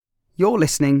You're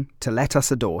listening to Let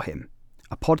Us Adore Him,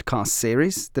 a podcast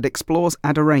series that explores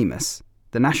Adoremus,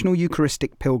 the National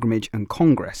Eucharistic Pilgrimage and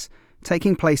Congress,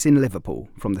 taking place in Liverpool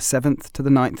from the 7th to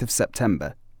the 9th of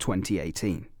September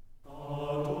 2018.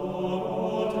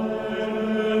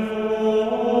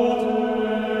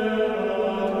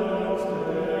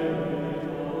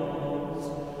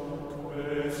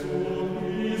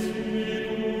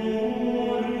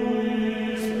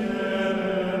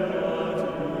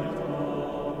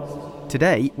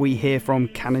 Today we hear from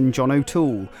Canon John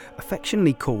O'Toole,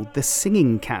 affectionately called the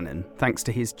Singing Canon, thanks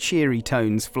to his cheery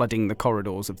tones flooding the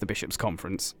corridors of the Bishops'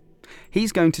 Conference.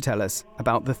 He's going to tell us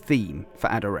about the theme for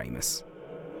Adoremus.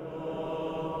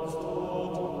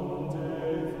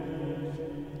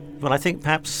 Well, I think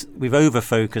perhaps we've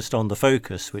over-focused on the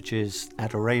focus, which is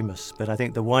Adoremus, but I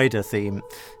think the wider theme,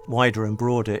 wider and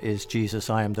broader, is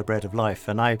Jesus, I am the bread of life.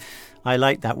 And I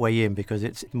like that way in because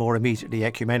it's more immediately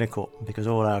ecumenical, because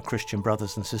all our Christian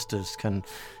brothers and sisters can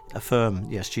affirm,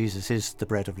 yes, Jesus is the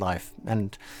bread of life.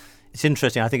 And it's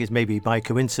interesting, I think it's maybe by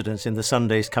coincidence in the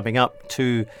Sundays coming up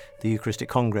to the Eucharistic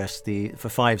Congress, for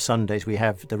 5 Sundays we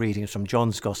have the readings from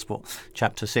John's Gospel,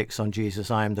 chapter 6 on Jesus,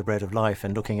 I am the bread of life,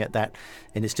 and looking at that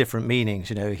in its different meanings.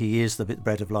 You know, he is the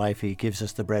bread of life, he gives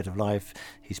us the bread of life,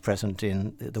 he's present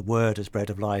in the Word as bread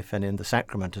of life and in the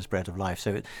sacrament as bread of life.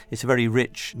 So it's a very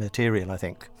rich material, I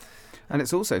think. And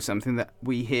it's also something that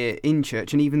we hear in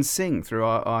church and even sing through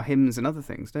our hymns and other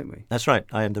things, don't we? That's right.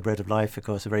 I am the bread of life, of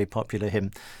course, a very popular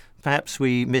hymn. Perhaps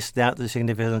we missed out the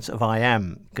significance of I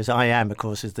am, because I am, of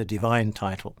course, is the divine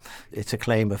title. It's a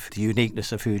claim of the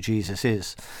uniqueness of who Jesus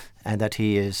is, and that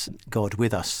he is God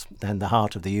with us. And the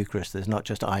heart of the Eucharist, there's not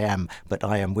just I am, but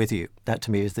I am with you. That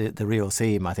to me is the real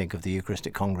theme, I think, of the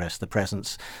Eucharistic Congress, the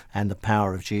presence and the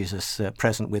power of Jesus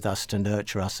present with us to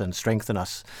nurture us and strengthen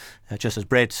us. Just as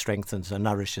bread strengthens and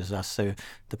nourishes us, so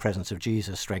the presence of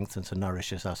Jesus strengthens and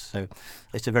nourishes us. So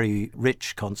it's a very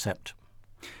rich concept.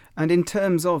 And in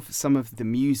terms of some of the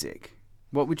music,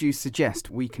 what would you suggest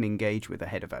we can engage with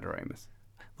ahead of Adoremus?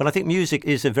 Well, I think music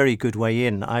is a very good way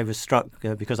in. I was struck,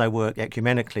 because I work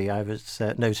ecumenically, I was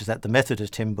noticed that the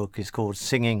Methodist hymn book is called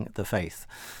Singing the Faith.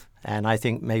 And I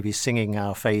think maybe singing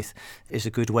our faith is a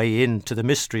good way into the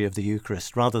mystery of the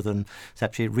Eucharist, rather than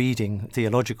actually reading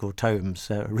theological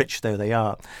tomes, rich though they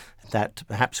are, that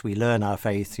perhaps we learn our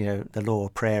faith, the law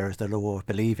of prayer is the law of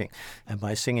believing, and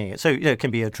by singing it. So, it can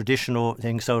be a traditional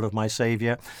thing, Soul of My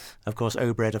Saviour, of course,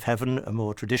 O Bread of Heaven, a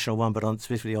more traditional one, but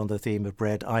specifically on the theme of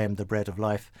bread, I am the bread of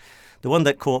life. The one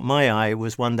that caught my eye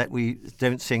was one that we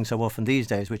don't sing so often these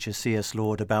days, which is See Us,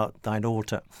 Lord, About Thine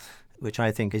Altar, which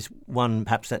I think is one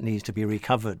perhaps that needs to be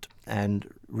recovered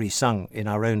and resung in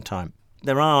our own time.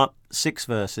 There are 6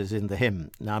 verses in the hymn.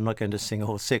 Now, I'm not going to sing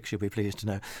all 6, you'll be pleased to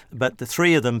know, but the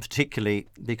 3 of them particularly,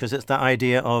 because it's the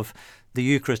idea of the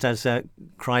Eucharist as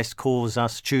Christ calls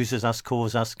us, chooses us,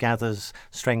 calls us, gathers,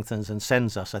 strengthens and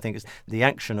sends us. I think it's the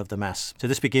action of the Mass. So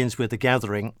this begins with the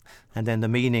gathering and then the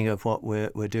meaning of what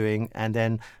we're doing and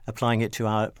then applying it to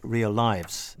our real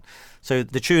lives. So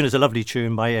the tune is a lovely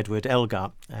tune by Edward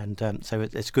Elgar, and so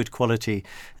it's good quality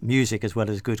music as well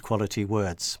as good quality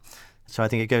words. So I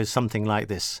think it goes something like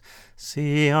this.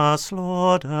 See us,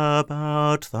 Lord,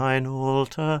 about thine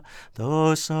altar,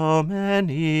 though so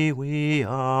many we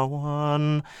are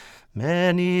one.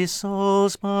 Many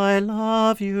souls by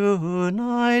love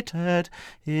united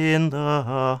in the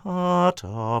heart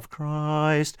of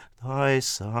Christ thy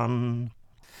Son.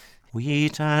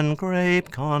 Wheat and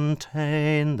grape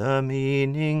contain the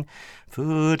meaning,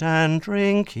 food and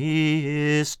drink he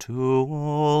is to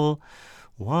all.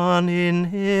 One in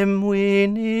him we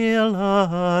kneel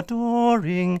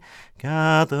adoring,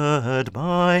 gathered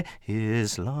by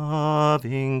his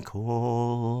loving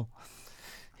call.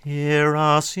 Hear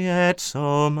us yet,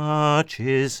 so much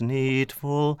is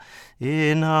needful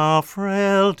in our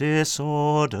frail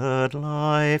disordered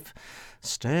life.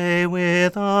 Stay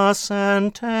with us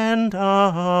and tend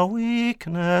our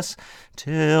weakness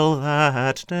till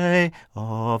that day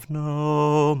of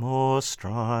no more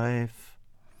strife.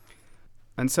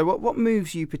 And so what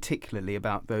moves you particularly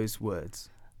about those words?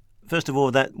 First of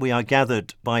all, that we are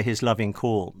gathered by his loving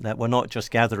call, that we're not just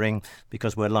gathering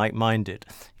because we're like-minded,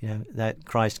 that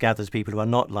Christ gathers people who are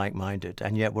not like-minded,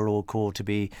 and yet we're all called to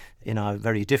be, in our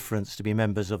very difference, to be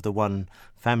members of the one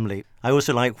family. I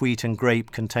also like wheat and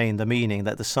grape contain the meaning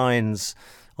that the signs,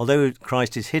 although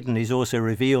Christ is hidden, he's also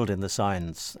revealed in the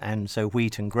signs. And so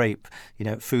wheat and grape,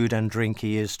 food and drink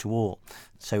he is to all.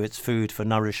 So it's food for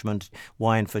nourishment,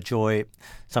 wine for joy,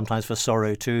 sometimes for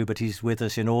sorrow too, but he's with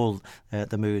us in all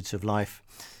the moods of life.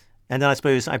 And then I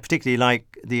suppose I particularly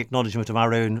like the acknowledgement of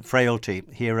our own frailty.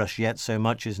 Hear us yet, so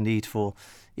much is needful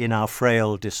in our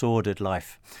frail, disordered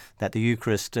life, that the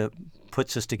Eucharist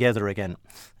puts us together again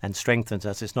and strengthens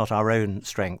us. It's not our own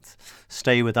strength.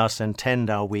 Stay with us and tend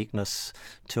our weakness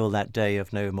till that day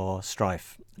of no more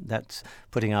strife. That's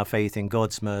putting our faith in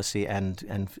God's mercy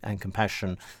and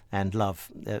compassion and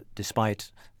love,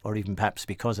 despite or even perhaps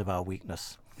because of our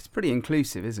weakness. It's pretty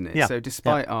inclusive, isn't it? Yeah. So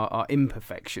despite our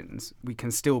imperfections, we can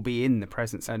still be in the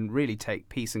presence and really take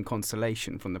peace and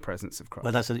consolation from the presence of Christ.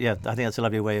 Well, I think that's a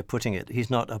lovely way of putting it. He's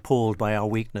not appalled by our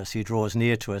weakness. He draws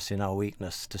near to us in our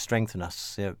weakness to strengthen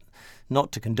us.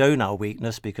 Not to condone our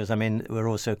weakness, because, we're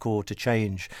also called to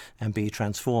change and be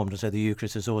transformed. And so the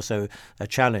Eucharist is also a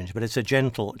challenge, but it's a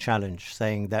gentle challenge,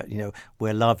 saying that,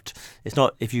 we're loved. It's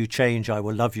not, if you change, I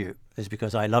will love you. It's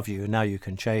because I love you and now you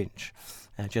can change.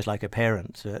 Just like a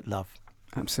parent love.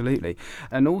 Absolutely.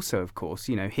 And also, of course,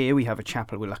 here we have a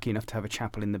chapel. We're lucky enough to have a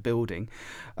chapel in the building.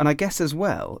 And I guess as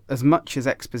well, as much as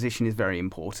exposition is very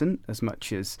important, as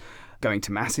much as going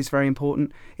to Mass is very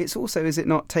important, it's also, is it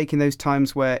not, taking those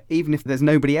times where even if there's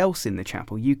nobody else in the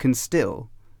chapel, you can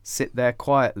still sit there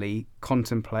quietly,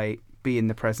 contemplate, be in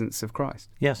the presence of Christ.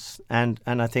 Yes, and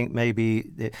I think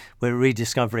maybe we're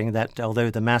rediscovering that although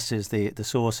the Mass is the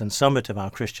source and summit of our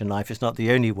Christian life, it's not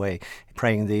the only way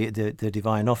praying the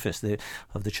divine office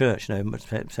of the Church,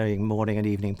 saying morning and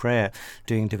evening prayer,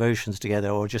 doing devotions together,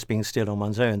 or just being still on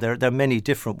one's own. There are many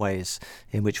different ways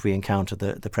in which we encounter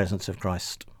the presence of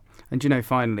Christ. And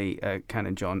finally,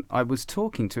 Canon John, I was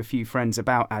talking to a few friends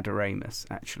about Adoremus,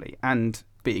 actually, and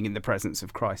being in the presence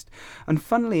of Christ. And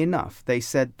funnily enough, they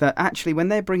said that actually when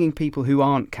they're bringing people who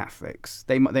aren't Catholics,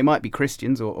 they might be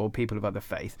Christians or people of other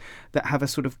faith, that have a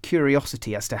sort of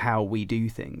curiosity as to how we do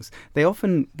things, they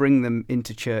often bring them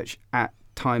into church at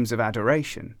times of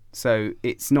adoration. So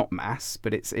it's not Mass,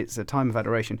 but it's a time of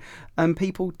adoration. And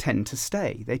people tend to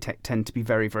stay. They tend to be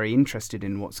very, very interested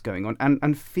in what's going on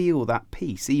and feel that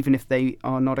peace, even if they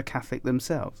are not a Catholic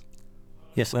themselves.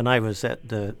 Yes, when I was at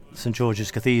the St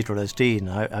George's Cathedral as Dean,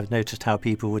 I've noticed how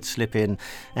people would slip in,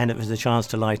 and it was a chance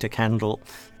to light a candle.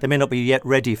 They may not be yet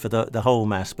ready for the whole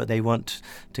Mass, but they want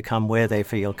to come where they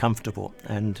feel comfortable.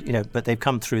 And, but they've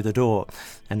come through the door,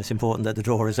 and it's important that the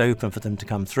door is open for them to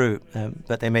come through.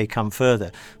 But they may come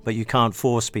further, but you can't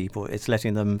force people. It's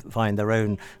letting them find their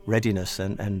own readiness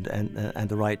and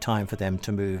the right time for them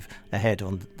to move ahead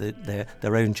on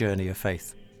their own journey of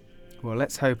faith. Well,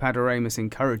 let's hope Adoremus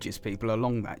encourages people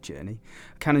along that journey.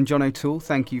 Canon John O'Toole,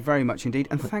 thank you very much indeed,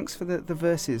 and thanks for the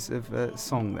verses of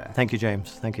song there. Thank you,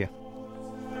 James. Thank you.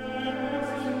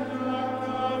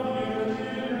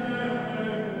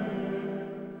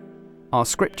 Our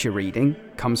scripture reading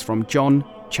comes from John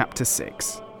chapter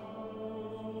 6.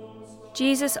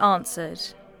 Jesus answered,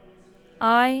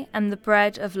 I am the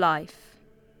bread of life.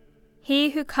 He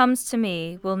who comes to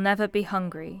me will never be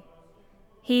hungry.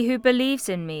 He who believes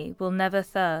in me will never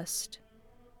thirst.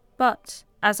 But,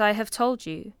 as I have told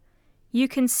you, you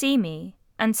can see me,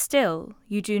 and still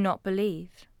you do not believe.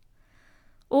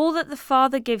 All that the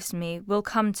Father gives me will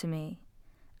come to me,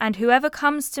 and whoever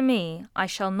comes to me I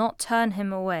shall not turn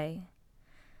him away.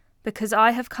 Because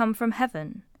I have come from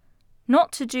heaven,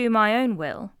 not to do my own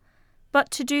will,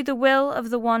 but to do the will of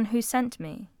the one who sent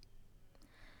me.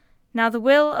 Now the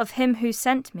will of him who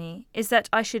sent me is that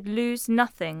I should lose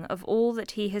nothing of all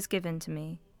that he has given to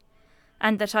me,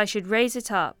 and that I should raise it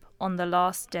up on the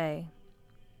last day.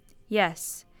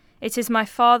 Yes, it is my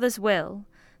Father's will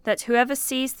that whoever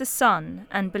sees the Son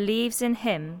and believes in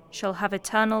him shall have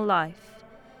eternal life,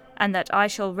 and that I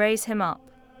shall raise him up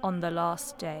on the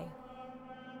last day.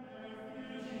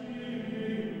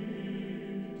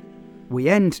 We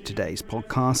end today's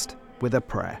podcast with a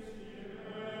prayer.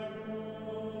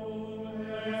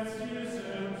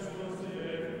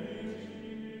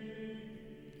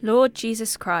 Lord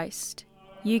Jesus Christ,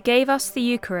 you gave us the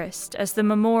Eucharist as the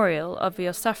memorial of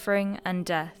your suffering and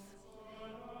death.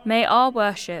 May our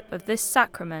worship of this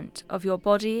sacrament of your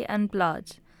body and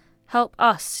blood help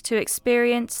us to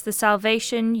experience the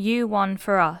salvation you won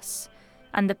for us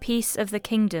and the peace of the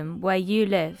kingdom where you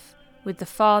live with the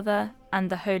Father and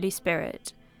the Holy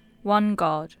Spirit, one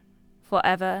God, for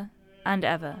ever and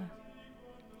ever.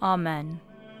 Amen.